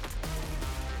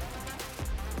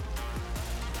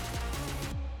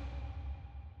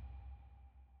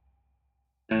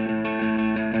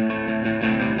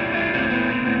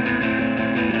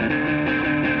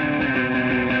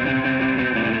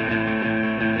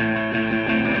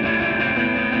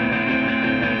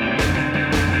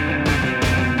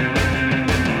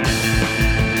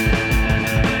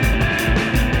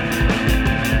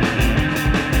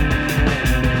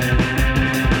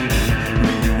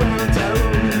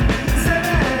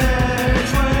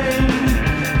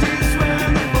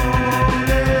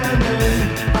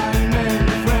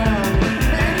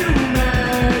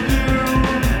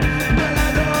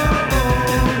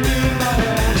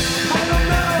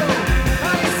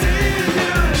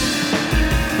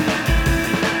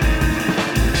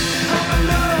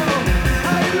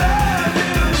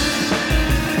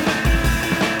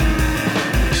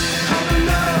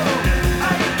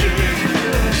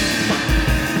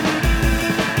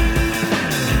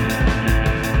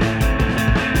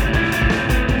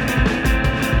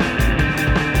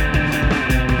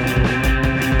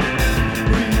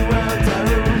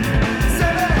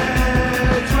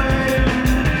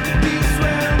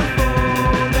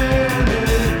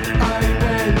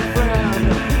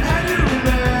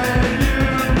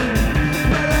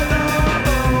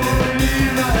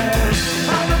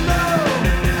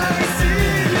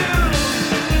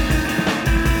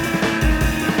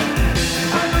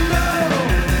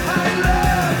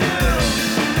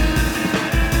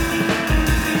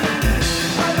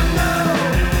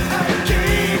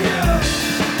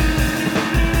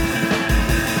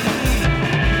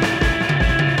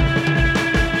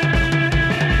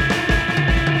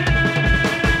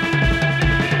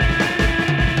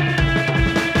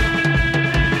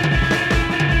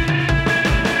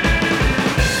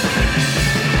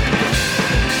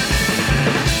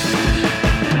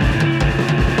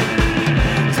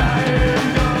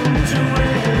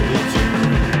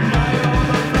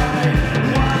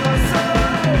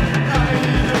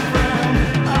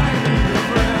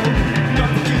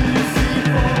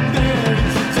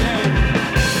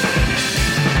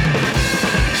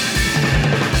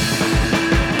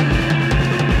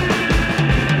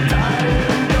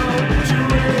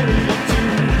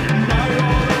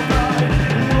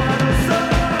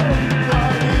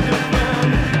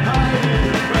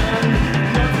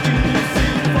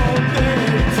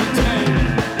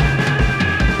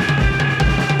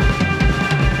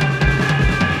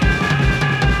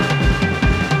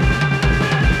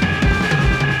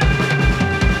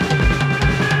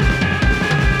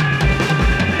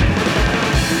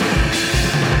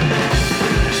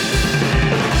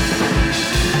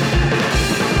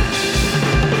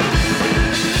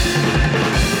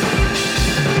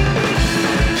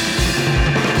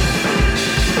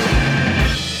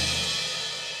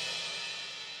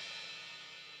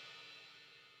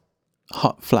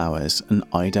 Hotflowers and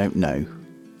I Don't Know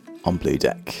on Blue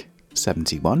Deck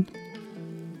 71.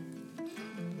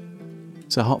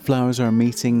 So Hotflowers are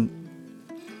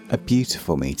a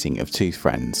beautiful meeting of two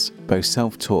friends, both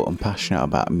self-taught and passionate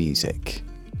about music.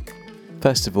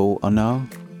 First of all, Anil,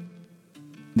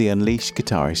 the unleashed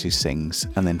guitarist who sings,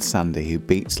 and then Sandy, who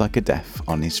beats like a deaf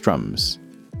on his drums.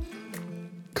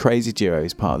 Crazy Duo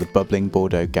is part of the bubbling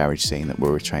Bordeaux garage scene that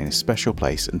will retain a special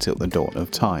place until the dawn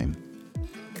of time.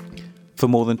 For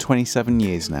more than 27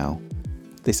 years now,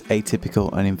 this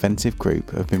atypical and inventive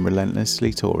group have been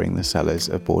relentlessly touring the cellars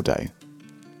of Bordeaux,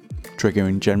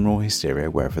 triggering general hysteria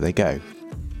wherever they go.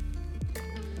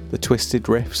 The twisted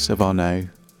riffs of Arnaud,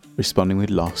 responding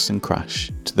with Loss and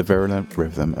Crash to the virulent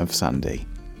rhythm of Sandy.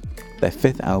 Their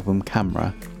fifth album,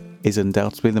 Camera, is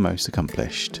undoubtedly the most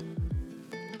accomplished.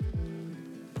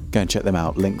 Go and check them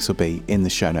out, links will be in the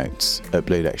show notes at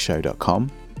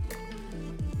bluedeckshow.com.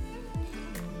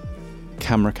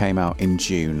 Camera came out in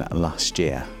June last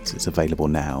year, so it's available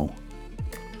now.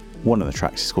 One of the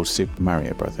tracks is called Super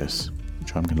Mario Brothers,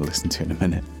 which I'm going to listen to in a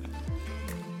minute.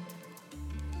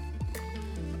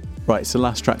 Right, so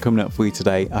last track coming up for you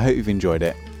today. I hope you've enjoyed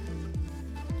it.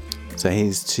 So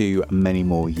here's to many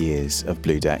more years of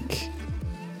Blue Deck,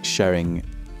 sharing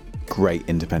great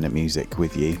independent music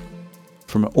with you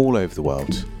from all over the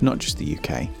world, not just the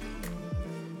UK.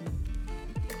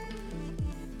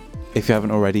 If you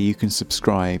haven't already, you can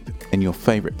subscribe in your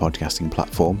favourite podcasting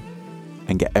platform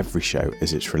and get every show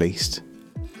as it's released.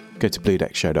 Go to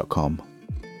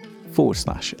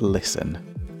bluedeckshow.com/listen.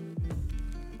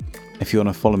 If you want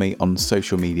to follow me on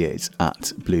social media, it's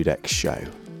at Blue Deck Show.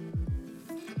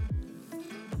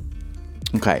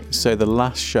 Okay, so the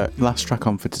last track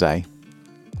on for today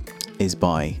is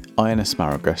by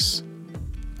Asparagus.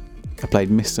 I played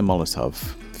Mr.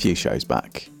 Molotov a few shows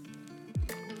back.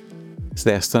 So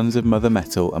they are sons of Mother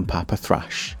Metal and Papa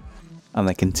Thrash, and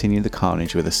they continue the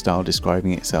carnage with a style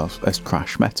describing itself as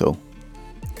crash metal.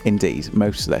 Indeed,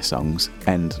 most of their songs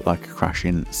end like a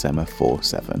crashing Sema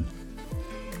 47.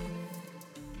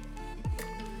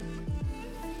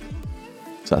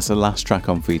 So that's the last track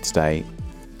on for you today.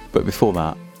 But before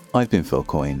that, I've been Phil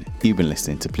Coyne. You've been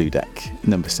listening to Blue Deck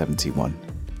number 71.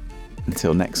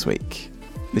 Until next week,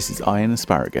 this is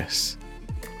Asparagus,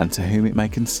 and to whom it may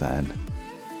concern.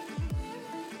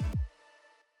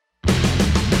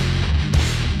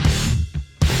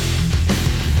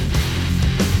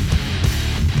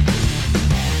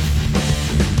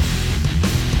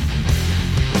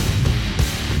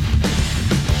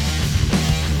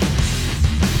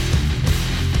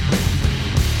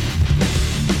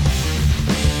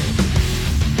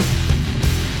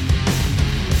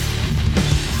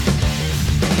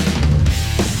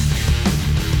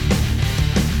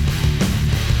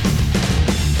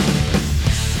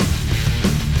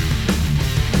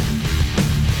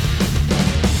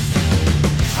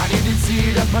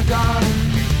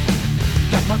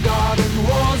 My garden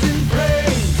was in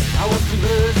flames. I was too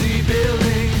busy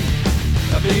building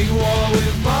a big wall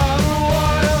with barbed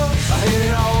wire. I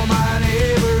hated all my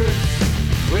neighbors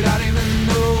without even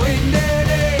knowing their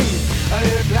names. A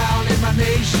little clown in my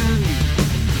nation,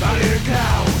 a little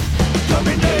clown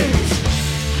dominates.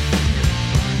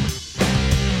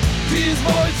 These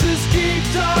voices keep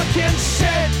talking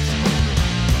shit.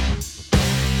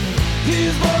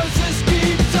 These voices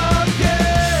keep talking.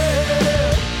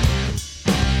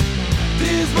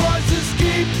 These voices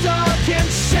keep talking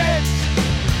shit.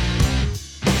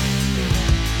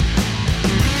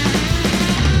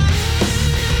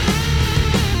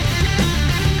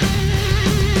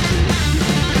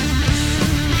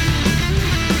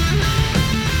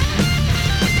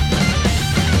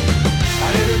 I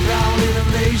did a clown in a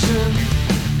nation.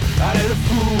 I did a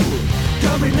fool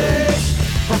dominate.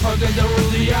 Propaganda rule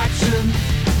the action.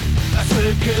 That's what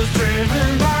it kills,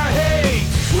 driven by hate.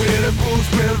 We did a fool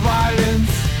spread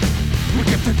violence. We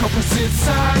kept the opposite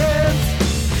silence.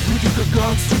 We took the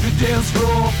guns to the dance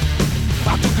floor.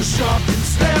 I took a shot and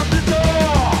slammed the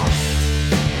door.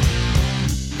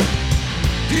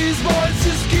 These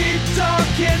voices keep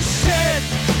talking shit.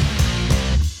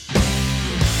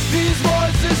 These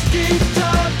voices keep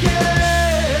talking.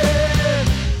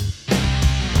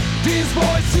 These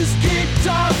voices keep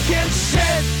talking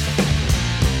shit.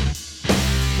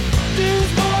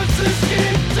 These voices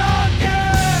keep talking.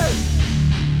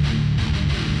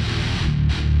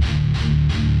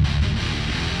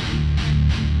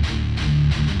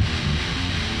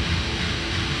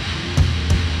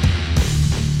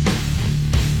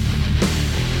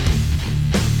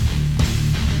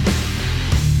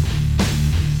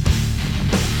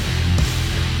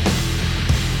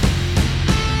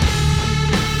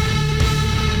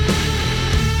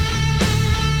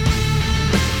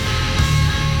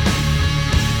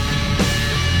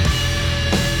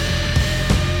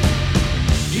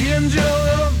 Angel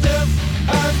of death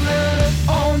has landed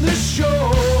on the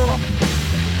shore.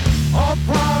 How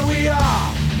proud we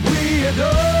are, we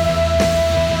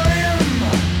adore him.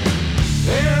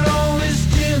 And on his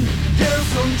chin, there's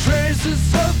some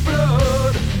traces of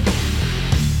blood.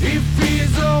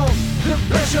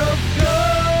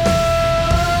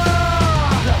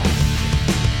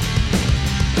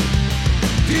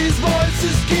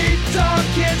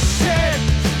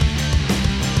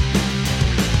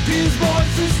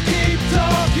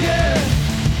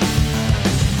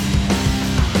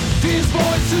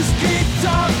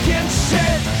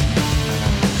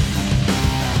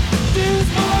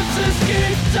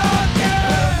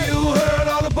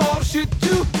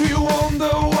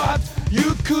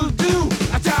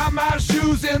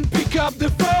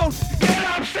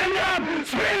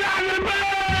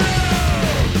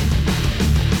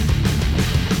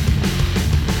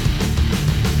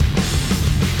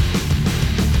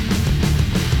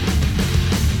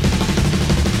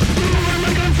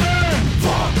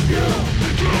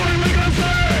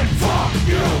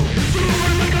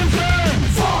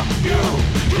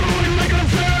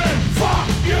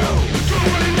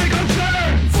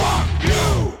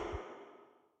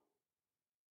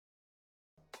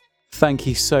 Thank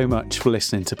you so much for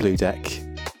listening to Blue Deck.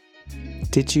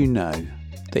 Did you know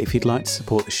that if you'd like to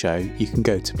support the show, you can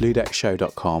go to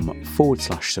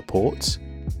bluedeckshow.com/support.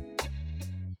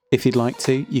 If you'd like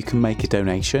to, you can make a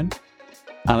donation.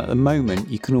 And at the moment,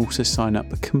 you can also sign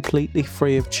up completely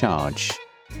free of charge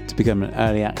to become an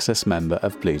early access member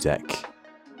of Blue Deck.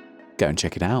 Go and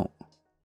check it out.